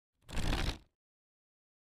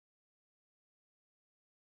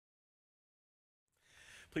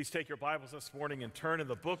Please take your Bibles this morning and turn in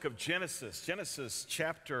the book of Genesis, Genesis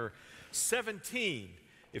chapter 17.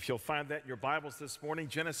 If you'll find that in your Bibles this morning,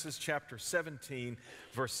 Genesis chapter 17,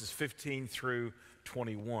 verses 15 through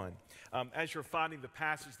 21. As you're finding the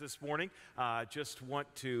passage this morning, I just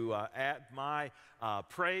want to add my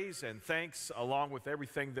praise and thanks along with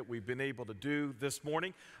everything that we've been able to do this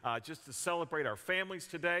morning, just to celebrate our families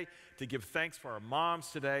today, to give thanks for our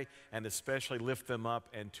moms today, and especially lift them up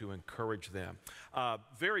and to encourage them.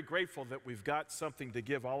 Very grateful that we've got something to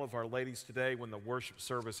give all of our ladies today when the worship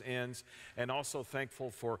service ends, and also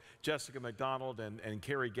thankful for Jessica McDonald and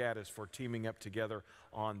Carrie Gaddis for teaming up together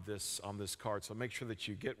on this card. So make sure that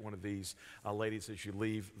you get one of these, ladies, as you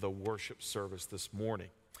leave the worship service this morning.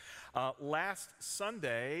 Last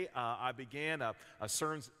Sunday, I began a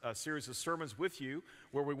series of sermons with you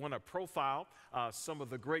where we want to profile some of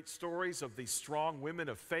the great stories of these strong women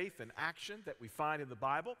of faith and action that we find in the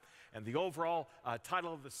Bible. And the overall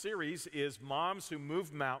title of the series is Moms Who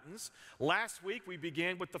Move Mountains. Last week, we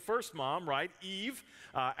began with the first mom, right? Eve.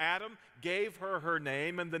 Adam gave her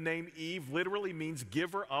name, and the name Eve literally means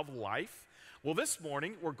giver of life. Well, this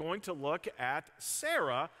morning, we're going to look at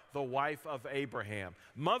Sarah, the wife of Abraham,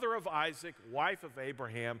 mother of Isaac, wife of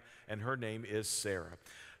Abraham, and her name is Sarah.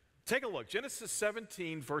 Take a look, Genesis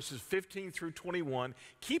 17, verses 15 through 21.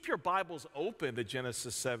 Keep your Bibles open to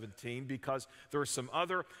Genesis 17 because there are some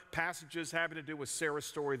other passages having to do with Sarah's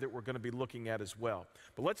story that we're going to be looking at as well.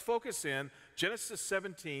 But let's focus in Genesis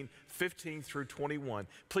 17, 15 through 21.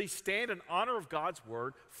 Please stand in honor of God's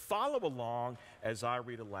word. Follow along as I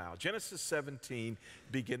read aloud. Genesis 17,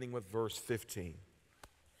 beginning with verse 15.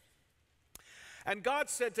 And God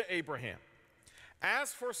said to Abraham,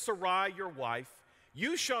 "As for Sarai, your wife,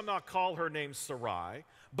 you shall not call her name Sarai,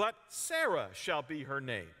 but Sarah shall be her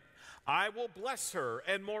name. I will bless her,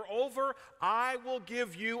 and moreover, I will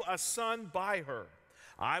give you a son by her.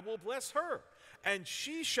 I will bless her, and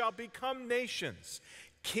she shall become nations.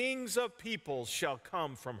 Kings of peoples shall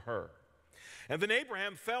come from her." And then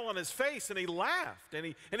Abraham fell on his face, and he laughed,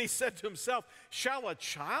 and he said to himself, "Shall a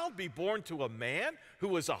child be born to a man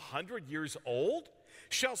who is 100 years old?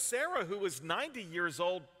 Shall Sarah, who is 90 years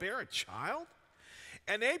old, bear a child?"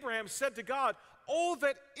 And Abraham said to God, "Oh,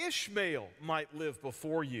 that Ishmael might live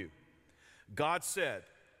before you." God said,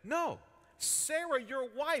 "No, Sarah, your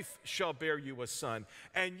wife, shall bear you a son,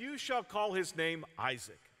 and you shall call his name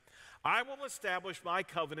Isaac. I will establish my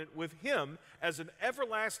covenant with him as an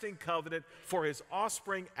everlasting covenant for his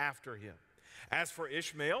offspring after him. As for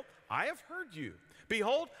Ishmael, I have heard you.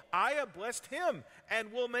 Behold, I have blessed him,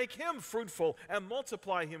 and will make him fruitful and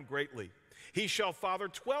multiply him greatly. He shall father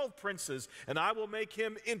 12 princes, and I will make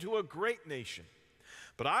him into a great nation.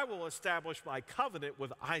 But I will establish my covenant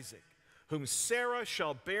with Isaac, whom Sarah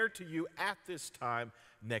shall bear to you at this time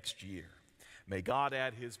next year." May God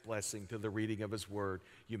add his blessing to the reading of his word.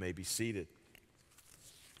 You may be seated.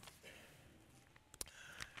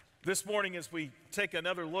 This morning, as we take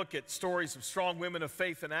another look at stories of strong women of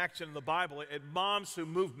faith and action in the Bible, at moms who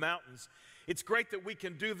move mountains, it's great that we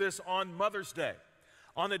can do this on Mother's Day,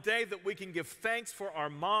 on a day that we can give thanks for our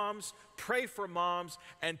moms, pray for moms,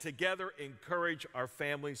 and together encourage our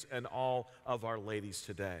families and all of our ladies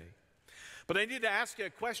today. But I need to ask you a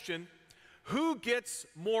question. Who gets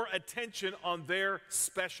more attention on their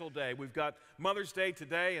special day? We've got Mother's Day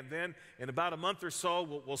today, and then in about a month or so,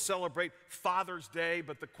 we'll celebrate Father's Day.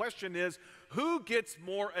 But the question is, who gets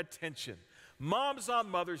more attention? Moms on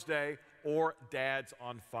Mother's Day or dads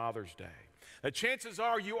on Father's Day? The chances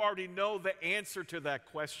are you already know the answer to that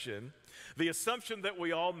question, the assumption that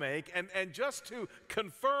we all make. And just to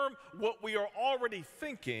confirm what we are already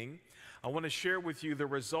thinking, I want to share with you the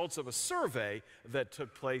results of a survey that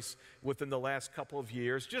took place within the last couple of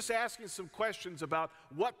years, just asking some questions about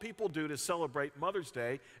what people do to celebrate Mother's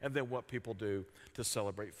Day and then what people do to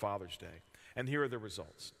celebrate Father's Day. And here are the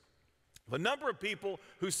results. The number of people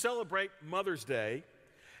who celebrate Mother's Day,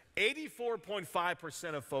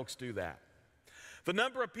 84.5% of folks do that. The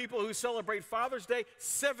number of people who celebrate Father's Day,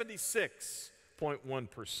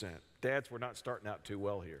 76.1%. Dads, we're not starting out too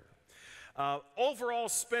well here. Overall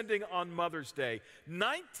spending on Mother's Day,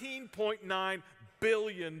 $19.9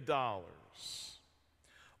 billion.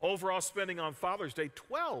 Overall spending on Father's Day,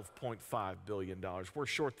 $12.5 billion. We're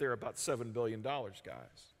short there about $7 billion,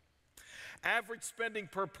 guys. Average spending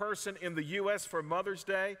per person in the U.S. for Mother's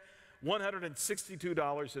Day,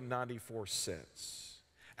 $162.94.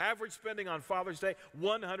 Average spending on Father's Day,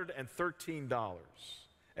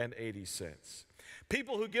 $113.80.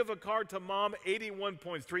 People who give a card to mom,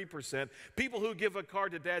 81.3%. People who give a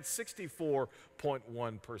card to dad,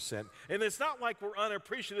 64.1%. And it's not like we're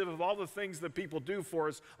unappreciative of all the things that people do for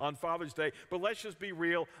us on Father's Day, but let's just be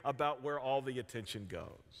real about where all the attention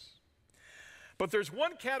goes. But there's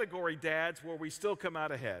one category, dads, where we still come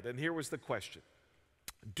out ahead. And here was the question.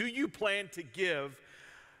 Do you plan to give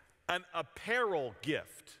an apparel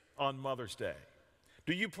gift on Mother's Day?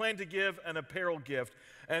 Do you plan to give an apparel gift?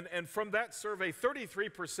 And from that survey,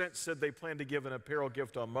 33% said they plan to give an apparel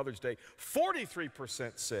gift on Mother's Day.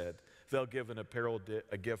 43% said they'll give an apparel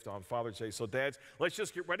a gift on Father's Day. So dads, let's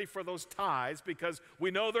just get ready for those ties because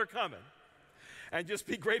we know they're coming. And just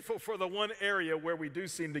be grateful for the one area where we do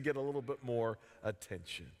seem to get a little bit more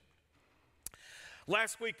attention.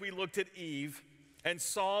 Last week we looked at Eve and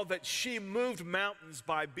saw that she moved mountains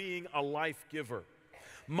by being a life giver.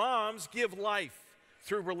 Moms give life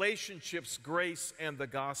through relationships, grace, and the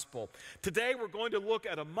gospel. Today we're going to look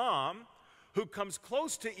at a mom who comes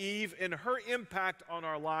close to Eve in her impact on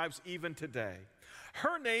our lives even today.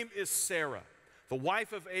 Her name is Sarah, the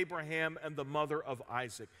wife of Abraham and the mother of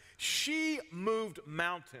Isaac. She moved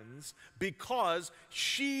mountains because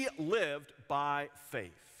she lived by faith.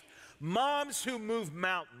 Moms who move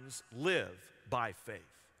mountains live by faith.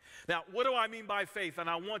 Now, what do I mean by faith? And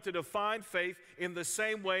I want to define faith in the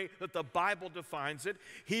same way that the Bible defines it.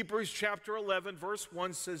 Hebrews chapter 11, verse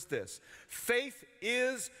 1 says this: faith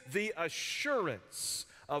is the assurance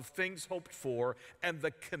of things hoped for and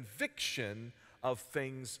the conviction of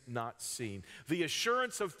things not seen. The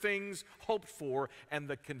assurance of things hoped for and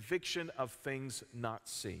the conviction of things not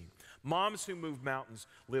seen. Moms who move mountains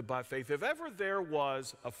live by faith. If ever there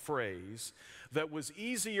was a phrase that was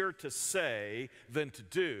easier to say than to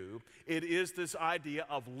do, it is this idea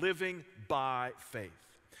of living by faith.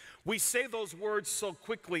 We say those words so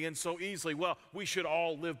quickly and so easily. Well, we should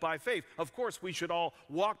all live by faith. Of course, we should all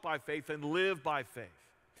walk by faith and live by faith.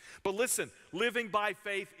 But listen, living by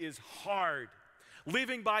faith is hard.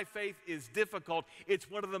 Living by faith is difficult. It's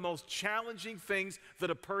one of the most challenging things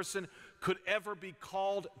that a person could ever be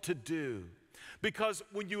called to do. Because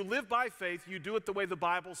when you live by faith, you do it the way the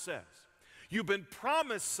Bible says. You've been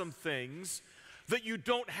promised some things that you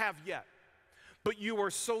don't have yet. But you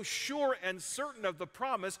are so sure and certain of the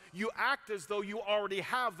promise, you act as though you already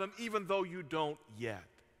have them, even though you don't yet.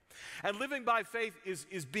 And living by faith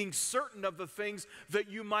is being certain of the things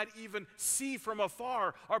that you might even see from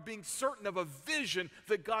afar, or being certain of a vision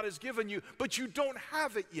that God has given you, but you don't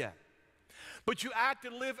have it yet. But you act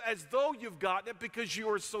and live as though you've gotten it because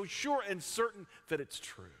you are so sure and certain that it's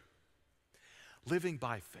true. Living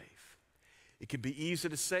by faith. It can be easy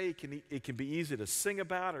to say, it can be easy to sing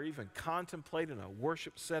about or even contemplate in a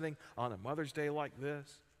worship setting on a Mother's Day like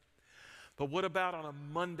this. But what about on a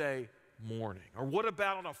Monday morning? Or what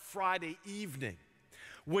about on a Friday evening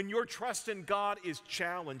when your trust in God is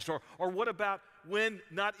challenged? Or what about when,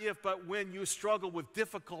 not if, but when you struggle with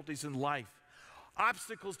difficulties in life?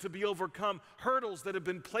 Obstacles to be overcome, hurdles that have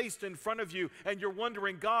been placed in front of you, and you're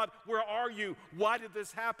wondering, God, where are you? Why did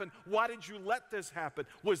this happen? Why did you let this happen?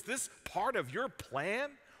 Was this part of your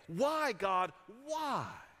plan? Why, God, why?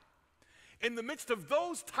 In the midst of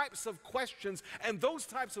those types of questions and those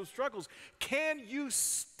types of struggles, can you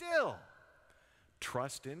still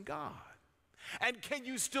trust in God? And can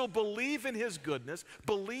you still believe in His goodness,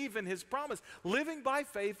 believe in His promise? Living by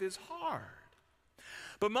faith is hard.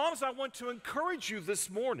 But moms, I want to encourage you this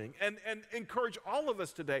morning and encourage all of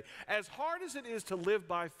us today. As hard as it is to live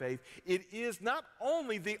by faith, it is not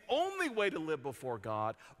only the only way to live before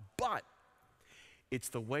God, but it's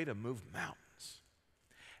the way to move mountains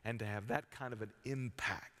and to have that kind of an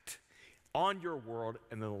impact on your world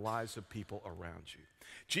and in the lives of people around you.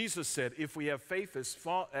 Jesus said, if we have faith as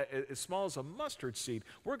small as a mustard seed,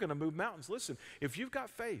 we're going to move mountains. Listen, if you've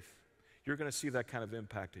got faith, you're going to see that kind of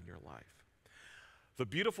impact in your life. The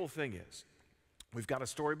beautiful thing is, we've got a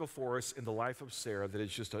story before us in the life of Sarah that is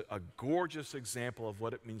just a gorgeous example of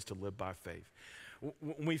what it means to live by faith.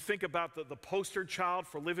 When we think about the poster child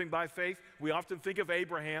for living by faith, we often think of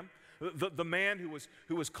Abraham, the man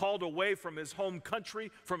who was called away from his home country,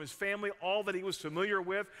 from his family, all that he was familiar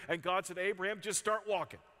with, and God said, Abraham, just start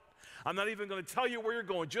walking. I'm not even going to tell you where you're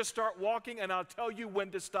going. Just start walking, and I'll tell you when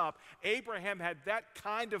to stop. Abraham had that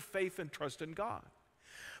kind of faith and trust in God.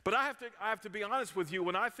 But I have to be honest with you.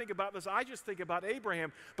 When I think about this, I just think about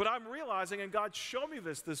Abraham. But I'm realizing, and God showed me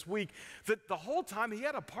this week, that the whole time he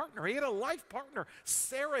had a partner. He had a life partner.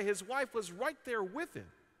 Sarah, his wife, was right there with him.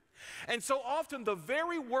 And so often the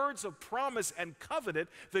very words of promise and covenant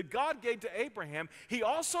that God gave to Abraham, He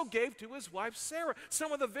also gave to his wife Sarah.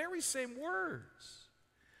 Some of the very same words.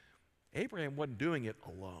 Abraham wasn't doing it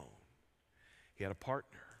alone. He had a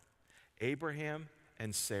partner. Abraham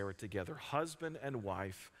and Sarah together, husband and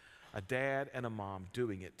wife, a dad and a mom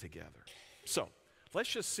doing it together. So let's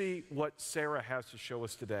just see what Sarah has to show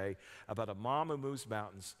us today about a mom who moves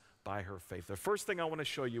mountains by her faith. The first thing I want to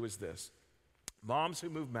show you is this. Moms who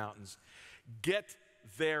move mountains get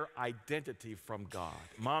their identity from God.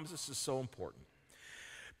 Moms, this is so important.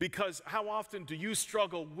 Because how often do you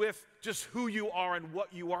struggle with just who you are and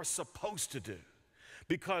what you are supposed to do?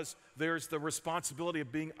 Because there's the responsibility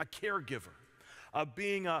of being a caregiver, of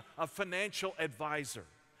being a financial advisor,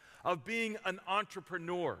 of being an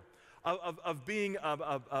entrepreneur, of being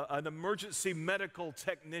an emergency medical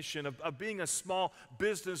technician, of being a small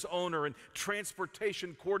business owner and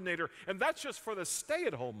transportation coordinator. And that's just for the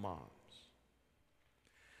stay-at-home moms.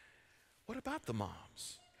 What about the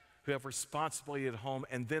moms who have responsibility at home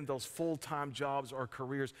and then those full-time jobs or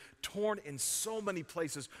careers torn in so many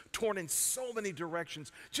places, torn in so many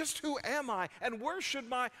directions? Just who am I and where should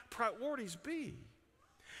my priorities be?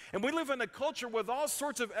 And we live in a culture with all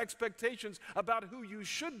sorts of expectations about who you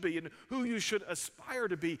should be and who you should aspire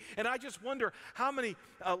to be. And I just wonder how many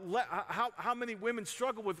women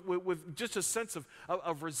struggle with just a sense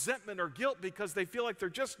of resentment or guilt because they feel like they're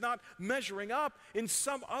just not measuring up in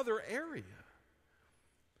some other area.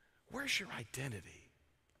 Where's your identity?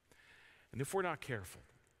 And if we're not careful,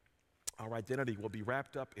 our identity will be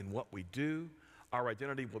wrapped up in what we do. Our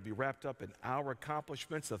identity will be wrapped up in our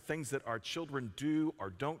accomplishments, the things that our children do or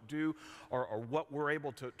don't do, or what we're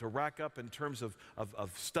able to rack up in terms of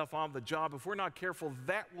stuff on the job. If we're not careful,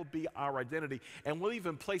 that will be our identity. And we'll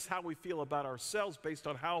even place how we feel about ourselves based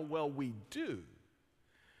on how well we do.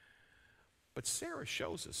 But Sarah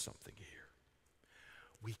shows us something here.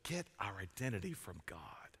 We get our identity from God.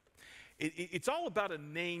 It's all about a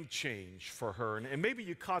name change for her. And maybe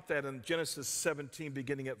you caught that in Genesis 17,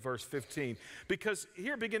 beginning at verse 15. Because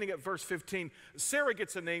here, beginning at verse 15, Sarah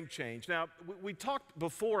gets a name change. Now, we talked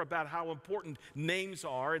before about how important names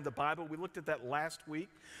are in the Bible. We looked at that last week.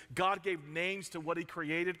 God gave names to what he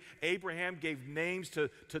created. Abraham gave names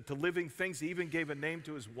to living things. He even gave a name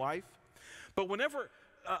to his wife. But whenever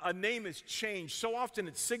a name is changed, so often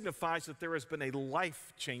it signifies that there has been a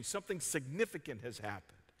life change. Something significant has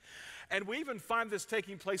happened. And we even find this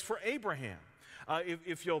taking place for Abraham.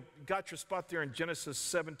 If you'll got your spot there in Genesis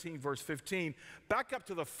 17, verse 15, back up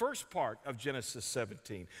to the first part of Genesis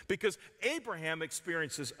 17, because Abraham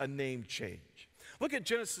experiences a name change. Look at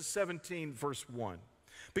Genesis 17, verse 1,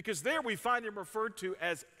 because there we find him referred to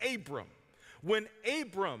as Abram. When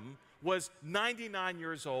Abram was 99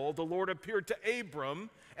 years old, the Lord appeared to Abram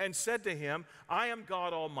and said to him, I am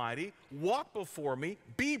God Almighty, walk before me,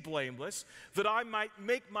 be blameless, that I might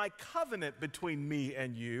make my covenant between me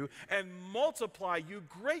and you and multiply you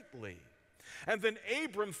greatly. And then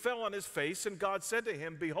Abram fell on his face, and God said to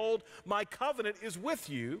him, behold, my covenant is with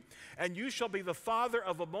you, and you shall be the father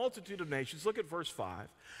of a multitude of nations. Look at verse 5.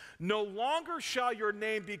 No longer shall your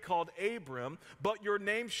name be called Abram, but your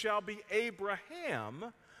name shall be Abraham,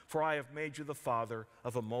 for I have made you the father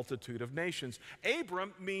of a multitude of nations.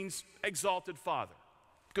 Abram means exalted father.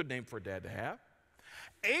 Good name for a dad to have.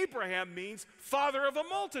 Abraham means father of a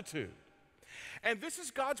multitude. And this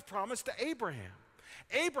is God's promise to Abraham.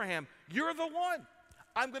 Abraham, you're the one.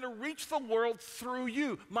 I'm going to reach the world through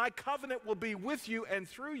you. My covenant will be with you and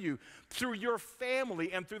through you, through your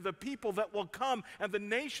family and through the people that will come and the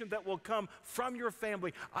nation that will come from your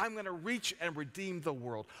family. I'm going to reach and redeem the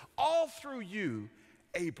world. All through you,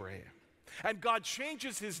 Abraham. And God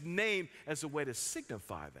changes his name as a way to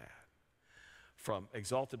signify that, from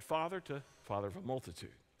exalted father to father of a multitude.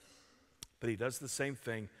 But he does the same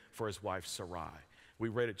thing for his wife Sarai. We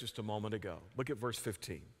read it just a moment ago. Look at verse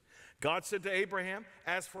 15. God said to Abraham,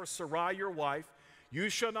 as for Sarai your wife, you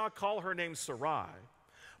shall not call her name Sarai,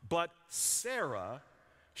 but Sarah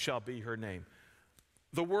shall be her name.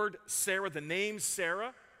 The word Sarah, the name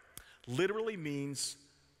Sarah, literally means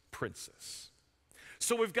princess.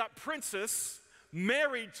 So we've got princess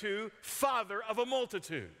married to father of a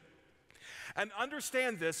multitude. And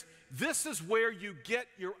understand this, this is where you get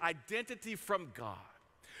your identity from God.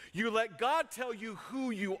 You let God tell you who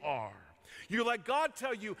you are. You let God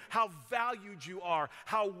tell you how valued you are,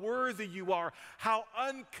 how worthy you are, how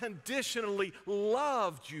unconditionally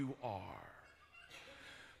loved you are.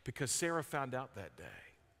 Because Sarah found out that day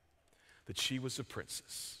that she was a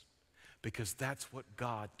princess. Because that's what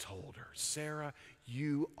God told her. Sarah,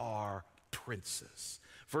 you are princess.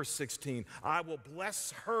 Verse 16, I will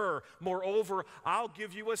bless her. Moreover, I'll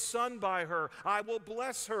give you a son by her. I will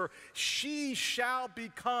bless her. She shall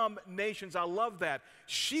become nations. I love that.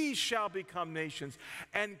 She shall become nations,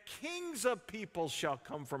 and kings of people shall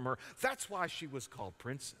come from her. That's why she was called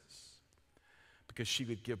princess. because she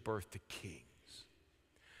would give birth to kings.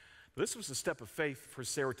 This was a step of faith for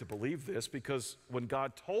Sarah to believe this, because when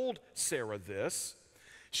God told Sarah this,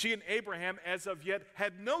 she and Abraham as of yet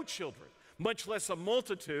had no children, much less a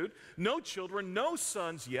multitude, no children, no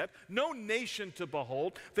sons yet, no nation to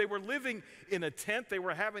behold. They were living in a tent. They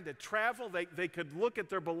were having to travel. They could look at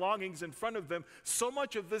their belongings in front of them. So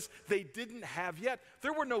much of this they didn't have yet.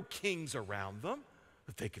 There were no kings around them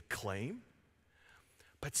that they could claim.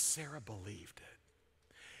 But Sarah believed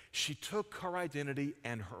it. She took her identity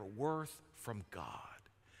and her worth from God.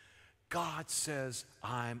 God says,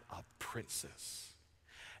 I'm a princess.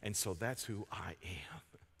 And so that's who I am.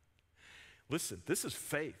 Listen, this is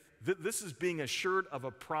faith. This is being assured of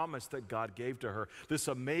a promise that God gave to her. This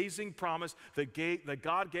amazing promise that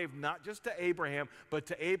God gave not just to Abraham, but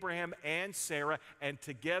to Abraham and Sarah, and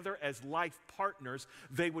together as life partners,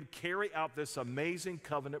 they would carry out this amazing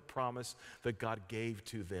covenant promise that God gave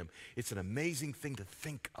to them. It's an amazing thing to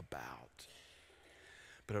think about.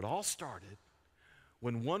 But it all started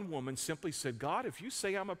when one woman simply said, God, if you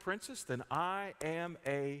say I'm a princess, then I am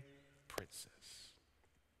a princess.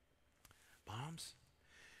 Moms,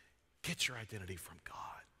 get your identity from God.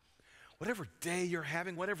 Whatever day you're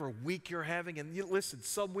having, whatever week you're having, and listen,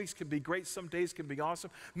 some weeks can be great, some days can be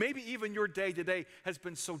awesome. Maybe even your day today has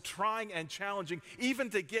been so trying and challenging, even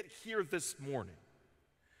to get here this morning.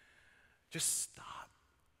 Just stop.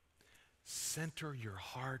 Center your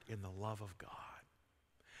heart in the love of God.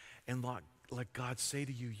 And let God say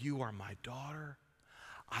to you, you are my daughter.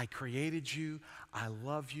 I created you. I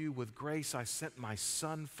love you with grace. I sent my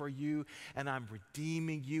son for you, and I'm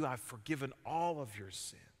redeeming you. I've forgiven all of your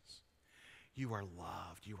sins. You are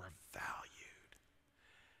loved. You are valued.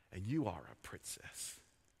 And you are a princess.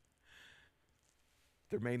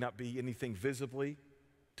 There may not be anything visibly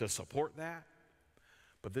to support that,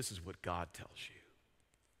 but this is what God tells you.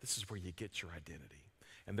 This is where you get your identity.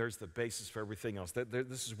 And there's the basis for everything else.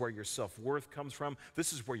 This is where your self-worth comes from.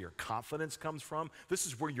 This is where your confidence comes from. This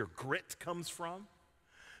is where your grit comes from,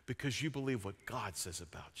 because you believe what God says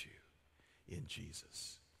about you in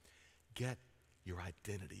Jesus. Get your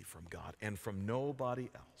identity from God and from nobody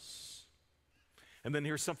else. And then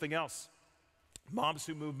here's something else. Moms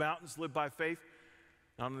who move mountains live by faith.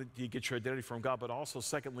 Not only do you get your identity from God, but also,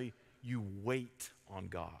 secondly, you wait on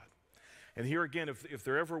God. And here again, if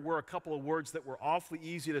there ever were a couple of words that were awfully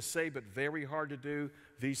easy to say but very hard to do,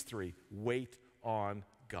 these three: wait on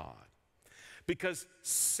God. Because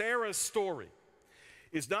Sarah's story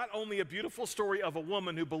is not only a beautiful story of a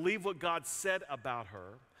woman who believed what God said about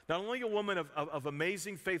her, not only a woman of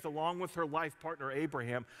amazing faith along with her life partner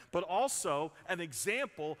Abraham, but also an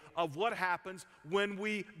example of what happens when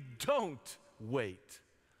we don't wait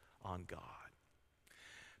on God.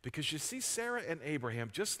 Because you see, Sarah and Abraham,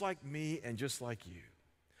 just like me and just like you,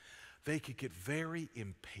 they could get very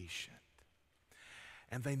impatient.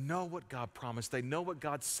 And they know what God promised. They know what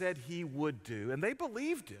God said he would do. And they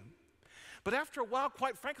believed him. But after a while,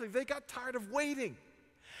 quite frankly, they got tired of waiting.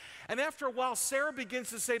 And after a while, Sarah begins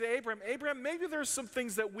to say to Abraham, Abraham, maybe there's some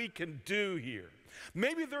things that we can do here.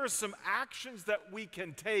 Maybe there are some actions that we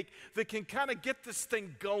can take that can kind of get this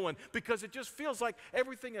thing going, because it just feels like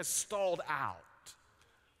everything is stalled out.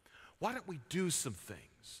 Why don't we do some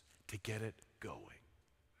things to get it going?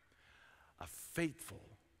 A fateful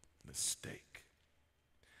mistake.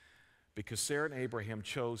 Because Sarah and Abraham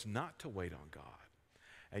chose not to wait on God.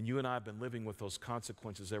 And you and I have been living with those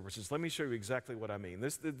consequences ever since. Let me show you exactly what I mean.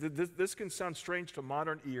 This can sound strange to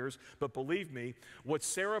modern ears, but believe me, what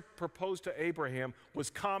Sarah proposed to Abraham was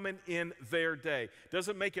common in their day.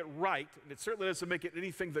 Doesn't make it right, and it certainly doesn't make it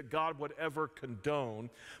anything that God would ever condone.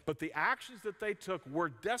 But the actions that they took were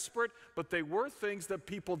desperate, but they were things that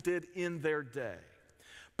people did in their day.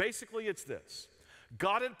 Basically, it's this.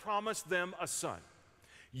 God had promised them a son.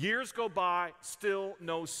 Years go by, still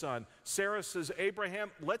no son. Sarah says,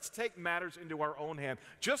 Abraham, let's take matters into our own hand.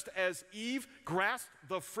 Just as Eve grasped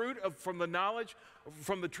the fruit from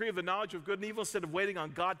the tree of the knowledge of good and evil instead of waiting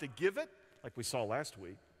on God to give it, like we saw last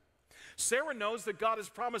week. Sarah knows that God has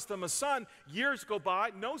promised them a son. Years go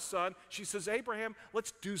by, no son. She says, Abraham,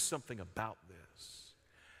 let's do something about this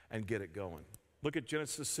and get it going. Look at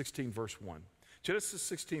Genesis 16, verse 1. Genesis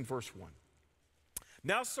 16, verse 1.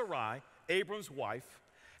 Now Sarai, Abram's wife,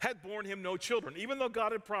 had borne him no children, even though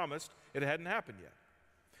God had promised, it hadn't happened yet.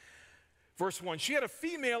 Verse 1, she had a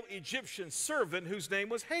female Egyptian servant whose name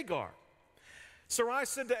was Hagar. Sarai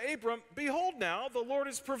said to Abram, behold now, the Lord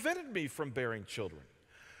has prevented me from bearing children.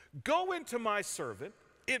 Go into my servant,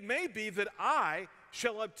 it may be that I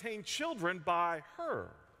shall obtain children by her.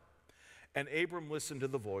 And Abram listened to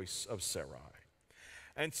the voice of Sarai.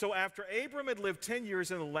 And so after Abram had lived 10 years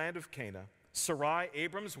in the land of Canaan, Sarai,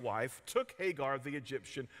 Abram's wife, took Hagar the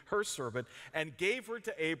Egyptian, her servant, and gave her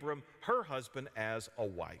to Abram, her husband, as a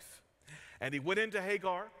wife. And he went into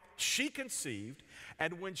Hagar. She conceived,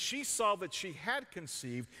 and when she saw that she had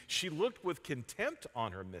conceived, she looked with contempt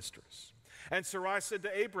on her mistress. And Sarai said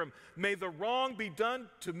to Abram, may the wrong done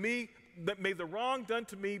to me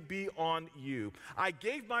be on you. I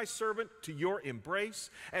gave my servant to your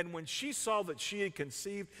embrace, and when she saw that she had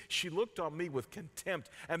conceived, she looked on me with contempt,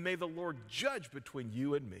 and may the Lord judge between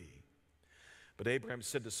you and me. But Abraham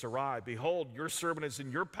said to Sarai, behold, your servant is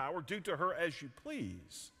in your power. Do to her as you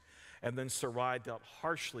please. And then Sarai dealt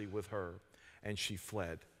harshly with her, and she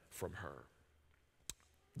fled from her.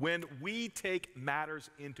 When we take matters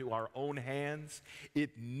into our own hands, it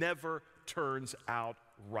never turns out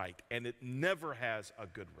right, and it never has a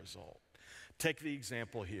good result. Take the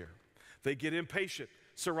example here. They get impatient.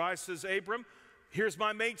 Sarai says, Abram, here's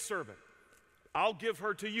my maidservant. I'll give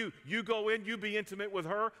her to you. You go in, you be intimate with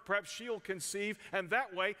her. Perhaps she'll conceive, and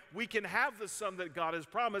that way we can have the son that God has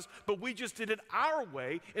promised, but we just did it our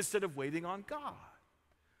way instead of waiting on God.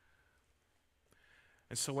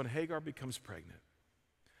 And so when Hagar becomes pregnant,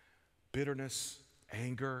 bitterness,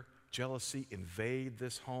 anger, jealousy invade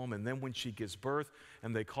this home, and then when she gives birth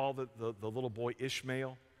and they call the little boy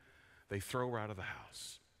Ishmael, they throw her out of the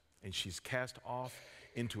house, and she's cast off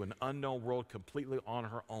into an unknown world completely on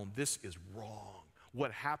her own. This is wrong.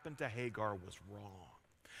 What happened to Hagar was wrong.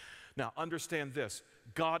 Now understand this,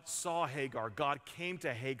 God saw Hagar, God came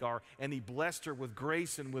to Hagar, and he blessed her with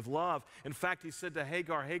grace and with love. In fact, he said to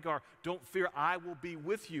Hagar, Hagar, don't fear, I will be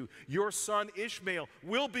with you. Your son Ishmael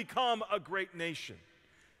will become a great nation.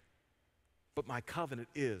 But my covenant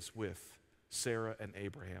is with Sarah and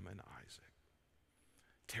Abraham and Isaac.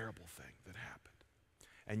 Terrible thing that happened.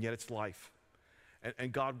 And yet it's life.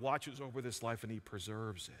 And God watches over this life and he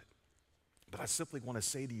preserves it. But I simply want to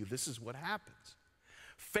say to you, this is what happens.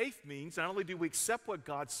 Faith means not only do we accept what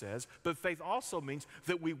God says, but faith also means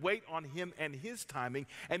that we wait on him and his timing.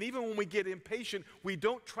 And even when we get impatient, we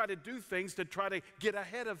don't try to do things to try to get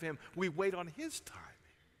ahead of him. We wait on his timing.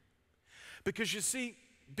 Because you see,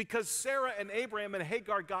 because Sarah and Abraham and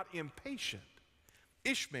Hagar got impatient,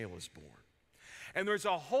 Ishmael is born. And there's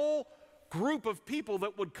a whole group of people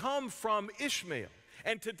that would come from Ishmael.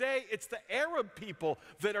 And today it's the Arab people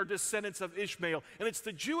that are descendants of Ishmael, and it's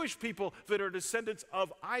the Jewish people that are descendants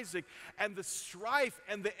of Isaac. And the strife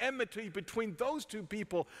and the enmity between those two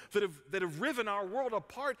people that have riven our world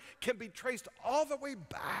apart can be traced all the way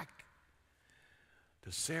back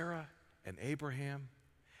to Sarah and Abraham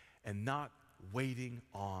and not waiting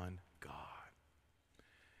on God.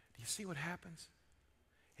 Do you see what happens?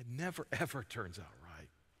 It never ever turns out right.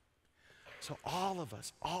 So all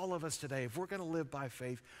of us today, if we're going to live by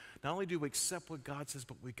faith, not only do we accept what God says,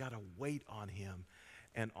 but we got to wait on him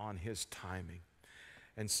and on his timing.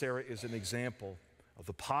 And Sarah is an example of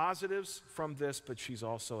the positives from this, but she's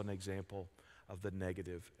also an example of the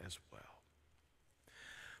negative as well.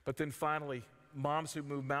 But then finally, moms who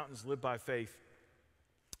move mountains live by faith.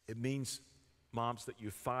 It means, moms, that you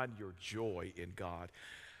find your joy in God.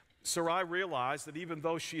 Sarai realized that even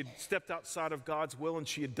though she had stepped outside of God's will and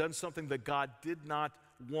she had done something that God did not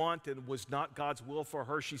want and was not God's will for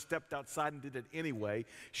her, she stepped outside and did it anyway.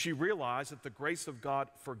 She realized that the grace of God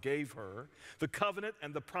forgave her. The covenant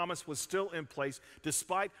and the promise was still in place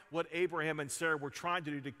despite what Abraham and Sarah were trying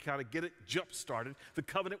to do to kind of get it jump-started. The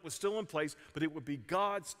covenant was still in place, but it would be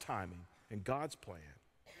God's timing and God's plan.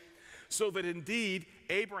 So that indeed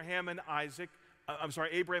Abraham and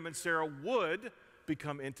Sarah would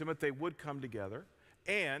become intimate, they would come together,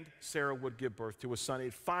 and Sarah would give birth to a son.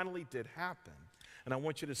 It finally did happen. And I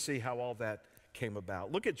want you to see how all that came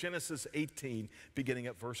about. Look at Genesis 18, beginning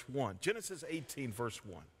at verse 1. Genesis 18, verse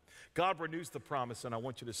 1. God renews the promise, and I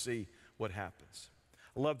want you to see what happens.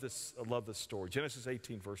 I love this story. Genesis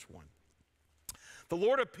 18, verse 1. The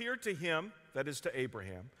Lord appeared to him, that is to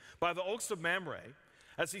Abraham, by the oaks of Mamre,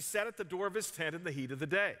 as he sat at the door of his tent in the heat of the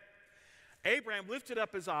day. Abraham lifted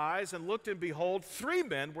up his eyes and looked, and behold, 3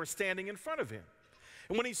 men were standing in front of him.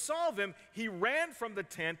 And when he saw them, he ran from the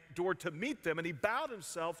tent door to meet them, and he bowed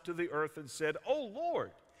himself to the earth and said, O Lord,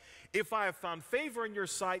 if I have found favor in your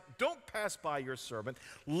sight, don't pass by your servant.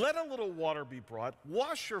 Let a little water be brought.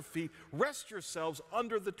 Wash your feet. Rest yourselves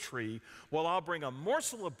under the tree, while I'll bring a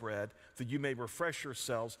morsel of bread that you may refresh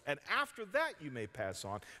yourselves. And after that you may pass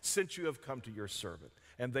on, since you have come to your servant.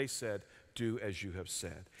 And they said, do as you have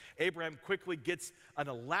said. Abraham quickly gets an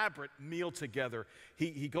elaborate meal together.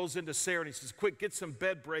 He goes into Sarah and he says, quick, get some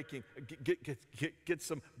bread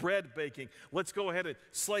baking. Let's go ahead and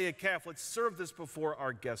slay a calf. Let's serve this before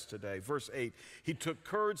our guests today. Verse 8, he took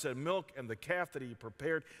curds and milk and the calf that he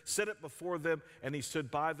prepared, set it before them, and he stood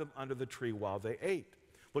by them under the tree while they ate.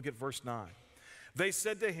 Look at verse 9. They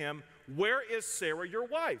said to him, where is Sarah, your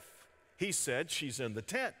wife? He said, she's in the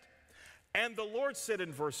tent. And the Lord said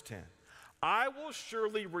in verse 10, I will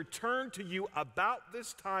surely return to you about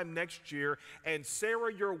this time next year, and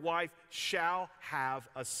Sarah, your wife, shall have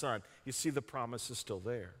a son. You see, the promise is still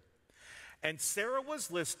there. And Sarah was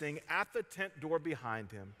listening at the tent door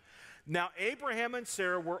behind him. Now Abraham and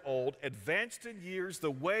Sarah were old, advanced in years. The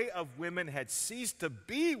way of women had ceased to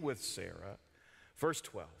be with Sarah. Verse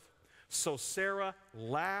 12. So Sarah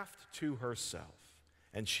laughed to herself,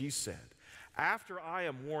 and she said, after I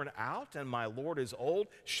am worn out and my Lord is old,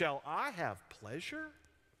 shall I have pleasure?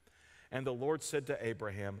 And the Lord said to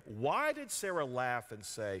Abraham, why did Sarah laugh and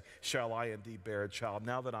say, shall I indeed bear a child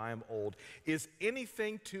now that I am old? Is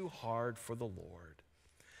anything too hard for the Lord?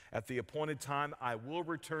 At the appointed time, I will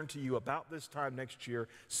return to you about this time next year.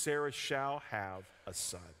 Sarah shall have a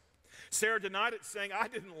son. Sarah denied it, saying, I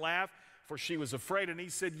didn't laugh, for she was afraid. And he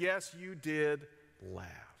said, yes, you did laugh.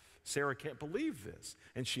 Sarah can't believe this,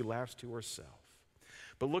 and she laughs to herself.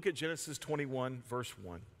 But look at Genesis 21, verse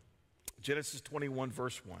 1. Genesis 21,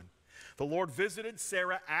 verse 1. The Lord visited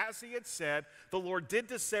Sarah as he had said. The Lord did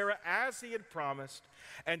to Sarah as he had promised.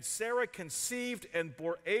 And Sarah conceived and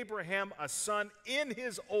bore Abraham a son in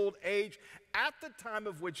his old age at the time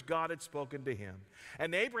of which God had spoken to him.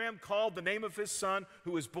 And Abraham called the name of his son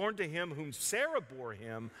who was born to him, whom Sarah bore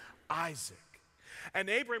him, Isaac. And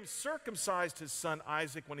Abraham circumcised his son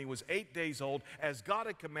Isaac when he was 8 days old, as God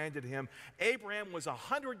had commanded him. Abraham was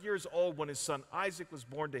 100 years old when his son Isaac was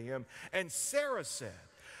born to him. And Sarah said,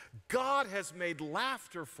 God has made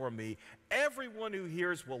laughter for me. Everyone who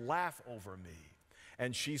hears will laugh over me.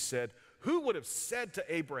 And she said, who would have said to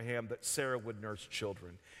Abraham that Sarah would nurse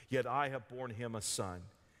children? Yet I have borne him a son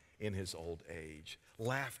in his old age.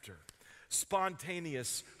 Laughter,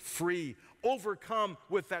 spontaneous, free, overcome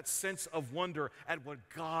with that sense of wonder at what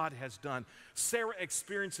God has done. Sarah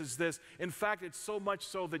experiences this. In fact, it's so much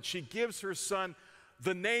so that she gives her son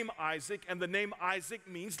the name Isaac, and the name Isaac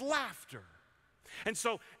means laughter. And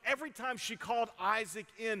so every time she called Isaac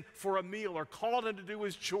in for a meal or called him to do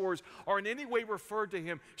his chores or in any way referred to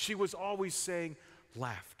him, she was always saying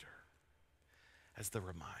laughter as the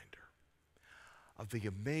reminder of the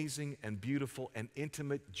amazing and beautiful and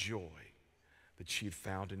intimate joy that she had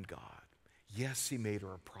found in God. Yes, he made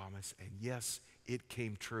her a promise, and yes, it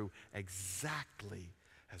came true exactly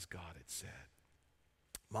as God had said.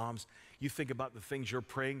 Moms, you think about the things you're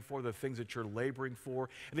praying for, the things that you're laboring for,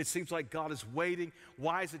 and it seems like God is waiting.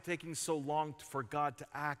 Why is it taking so long for God to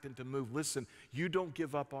act and to move? Listen, you don't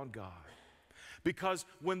give up on God. Because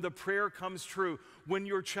when the prayer comes true, when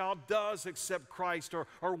your child does accept Christ,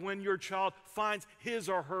 or when your child finds his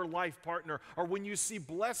or her life partner, or when you see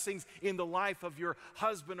blessings in the life of your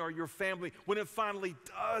husband or your family, when it finally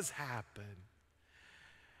does happen,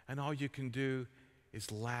 and all you can do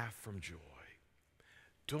is laugh from joy.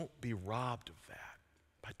 Don't be robbed of that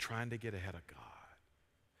by trying to get ahead of God.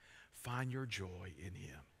 Find your joy in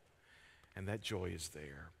him, and that joy is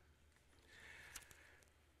there.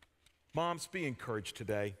 Moms, be encouraged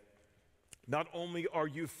today. Not only are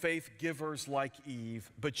you faith givers like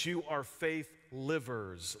Eve, but you are faith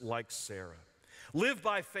livers like Sarah. Live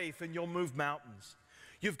by faith and you'll move mountains.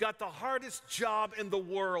 You've got the hardest job in the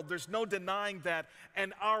world. There's no denying that.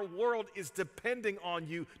 And our world is depending on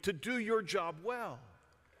you to do your job well.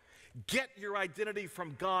 Get your identity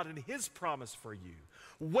from God and his promise for you.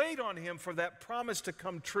 Wait on him for that promise to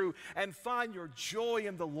come true, and find your joy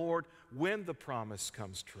in the Lord when the promise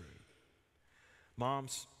comes true.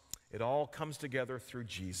 Moms, it all comes together through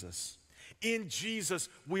Jesus. In Jesus,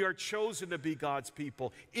 we are chosen to be God's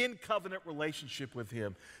people in covenant relationship with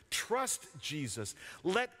him. Trust Jesus.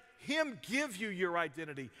 Let him give you your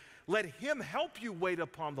identity. Let him help you wait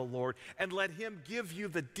upon the Lord, and let him give you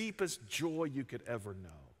the deepest joy you could ever know.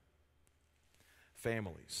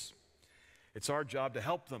 Families, it's our job to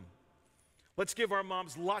help them. Let's give our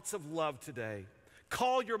moms lots of love today.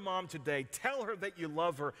 Call your mom today. Tell her that you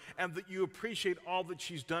love her and that you appreciate all that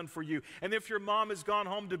she's done for you. And if your mom has gone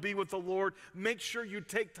home to be with the Lord, make sure you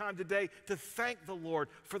take time today to thank the Lord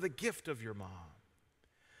for the gift of your mom.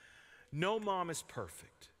 No mom is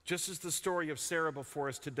perfect, just as the story of Sarah before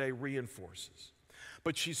us today reinforces.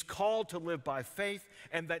 But she's called to live by faith,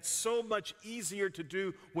 and that's so much easier to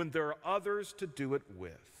do when there are others to do it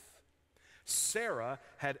with. Sarah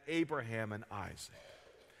had Abraham and Isaac.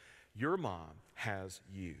 Your mom has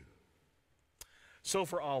you. So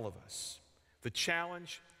for all of us, the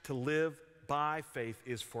challenge to live by faith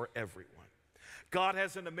is for everyone. God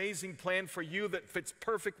has an amazing plan for you that fits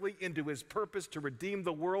perfectly into his purpose to redeem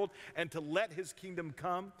the world and to let his kingdom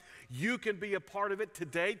come. You can be a part of it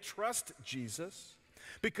today. Trust Jesus,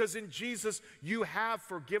 because in Jesus you have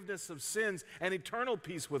forgiveness of sins and eternal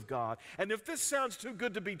peace with God. And if this sounds too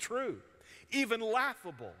good to be true, even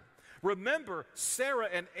laughable, remember Sarah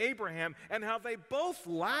and Abraham and how they both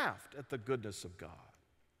laughed at the goodness of God.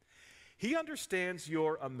 He understands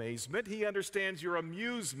your amazement. He understands your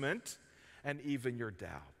amusement and even your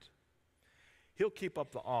doubt. He'll keep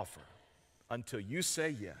up the offer until you say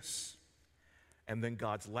yes, and then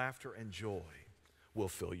God's laughter and joy will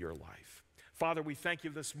fill your life. Father, we thank you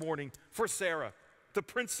this morning for Sarah, the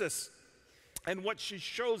princess, and what she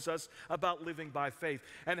shows us about living by faith,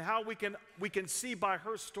 and how we can see by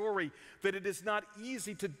her story that it is not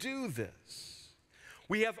easy to do this.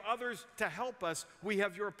 We have others to help us. We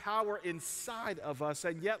have your power inside of us,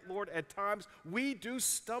 and yet, Lord, at times we do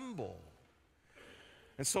stumble.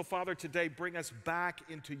 And so, Father, today bring us back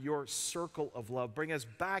into your circle of love. Bring us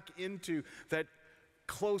back into that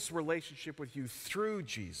close relationship with you through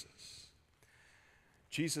Jesus.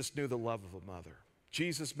 Jesus knew the love of a mother.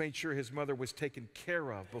 Jesus made sure his mother was taken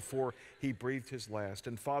care of before he breathed his last.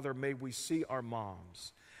 And Father, may we see our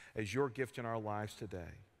moms as your gift in our lives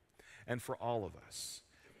today. And for all of us,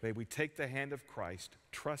 may we take the hand of Christ,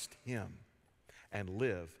 trust him, and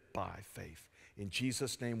live by faith. In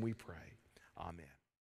Jesus' name we pray. Amen.